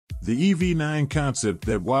The EV9 Concept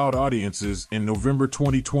that wowed audiences in November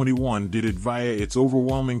 2021 did it via its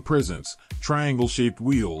overwhelming presence, triangle-shaped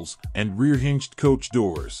wheels, and rear-hinged coach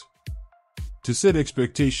doors. To set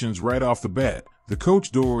expectations right off the bat, the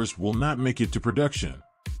coach doors will not make it to production.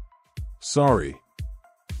 Sorry.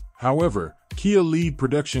 However, Kia lead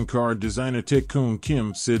production car designer Tae-Kun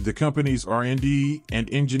Kim said the company's R&D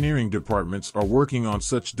and engineering departments are working on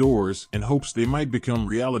such doors in hopes they might become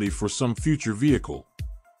reality for some future vehicle.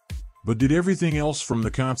 But did everything else from the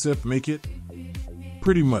concept make it?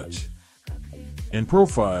 Pretty much. In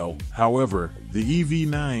profile, however, the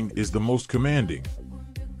EV9 is the most commanding.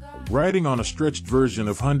 Riding on a stretched version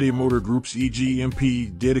of Hyundai Motor Group's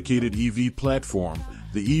EGMP dedicated EV platform,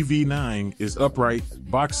 the EV9 is upright,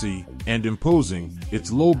 boxy, and imposing.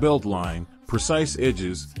 Its low belt line, precise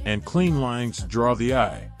edges, and clean lines draw the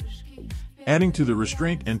eye. Adding to the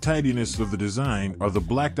restraint and tidiness of the design are the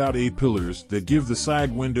blacked-out A-pillars that give the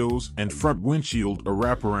side windows and front windshield a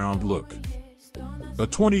wraparound look. A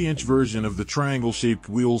 20-inch version of the triangle-shaped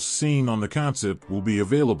wheels seen on the concept will be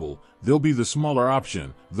available. They'll be the smaller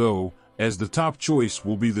option, though, as the top choice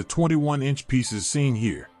will be the 21-inch pieces seen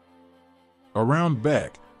here. Around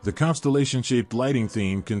back, the constellation-shaped lighting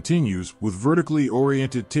theme continues with vertically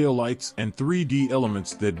oriented taillights and 3D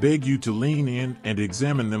elements that beg you to lean in and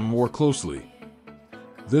examine them more closely.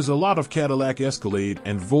 There's a lot of Cadillac Escalade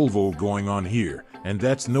and Volvo going on here, and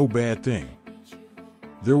that's no bad thing.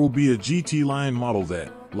 There will be a GT line model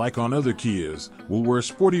that, like on other Kias, will wear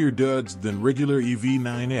sportier duds than regular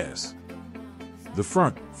EV9s. The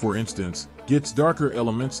front, for instance, gets darker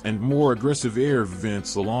elements and more aggressive air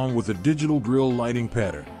vents along with a digital grille lighting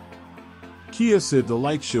pattern. Kia said the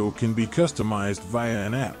light show can be customized via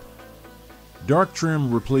an app. Dark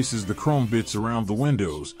trim replaces the chrome bits around the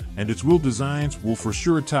windows, and its wheel designs will for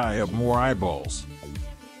sure tie up more eyeballs.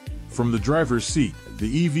 From the driver's seat,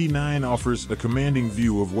 the EV9 offers a commanding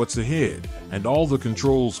view of what's ahead, and all the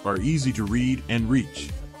controls are easy to read and reach.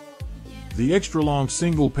 The extra-long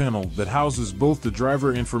single panel that houses both the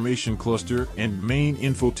driver information cluster and main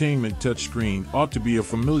infotainment touchscreen ought to be a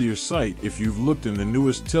familiar sight if you've looked in the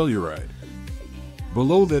newest Telluride.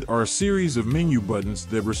 Below that are a series of menu buttons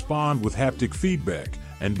that respond with haptic feedback,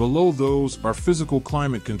 and below those are physical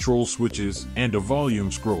climate control switches and a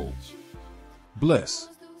volume scroll. Bless.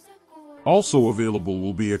 Also available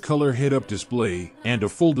will be a color head-up display and a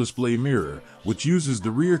full display mirror, which uses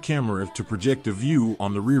the rear camera to project a view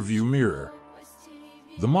on the rearview mirror.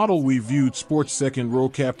 The model we viewed sports second-row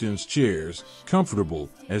captain's chairs,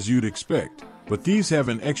 comfortable, as you'd expect, but these have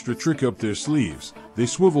an extra trick up their sleeves. They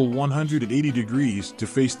swivel 180 degrees to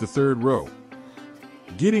face the third row.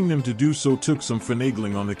 Getting them to do so took some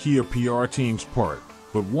finagling on the Kia PR team's part,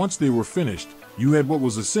 but once they were finished, you had what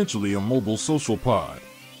was essentially a mobile social pod.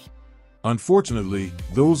 Unfortunately,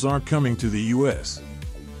 those aren't coming to the US.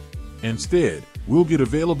 Instead, we'll get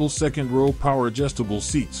available second-row power-adjustable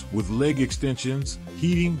seats with leg extensions,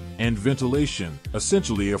 heating, and ventilation,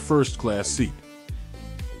 essentially a first-class seat.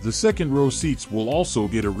 The second-row seats will also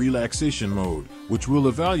get a relaxation mode, which we'll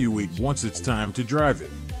evaluate once it's time to drive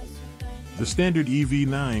it. The standard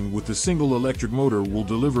EV9 with the single electric motor will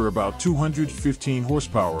deliver about 215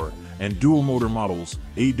 horsepower, and dual-motor models,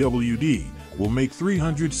 AWD, will make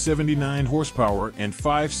 379 horsepower and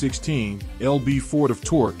 516 lb-ft of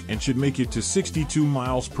torque and should make it to 62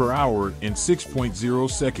 miles per hour in 6.0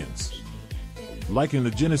 seconds. Like in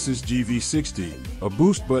the Genesis GV60, a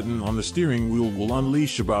boost button on the steering wheel will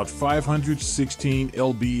unleash about 516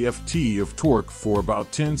 lb-ft of torque for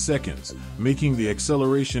about 10 seconds, making the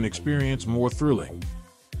acceleration experience more thrilling.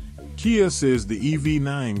 Kia says the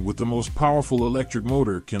EV9 with the most powerful electric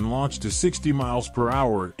motor can launch to 60 miles per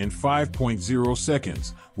hour in 5.0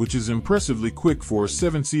 seconds, which is impressively quick for a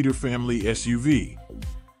 7-seater family SUV.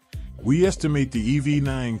 We estimate the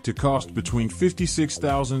EV9 to cost between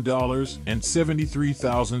 $56,000 and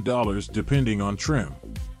 $73,000 depending on trim.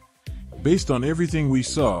 Based on everything we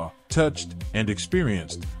saw, touched, and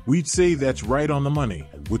experienced, we'd say that's right on the money,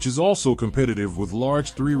 which is also competitive with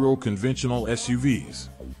large 3-row conventional SUVs.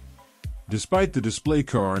 Despite the display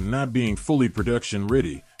car not being fully production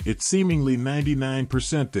ready, it's seemingly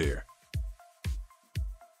 99% there.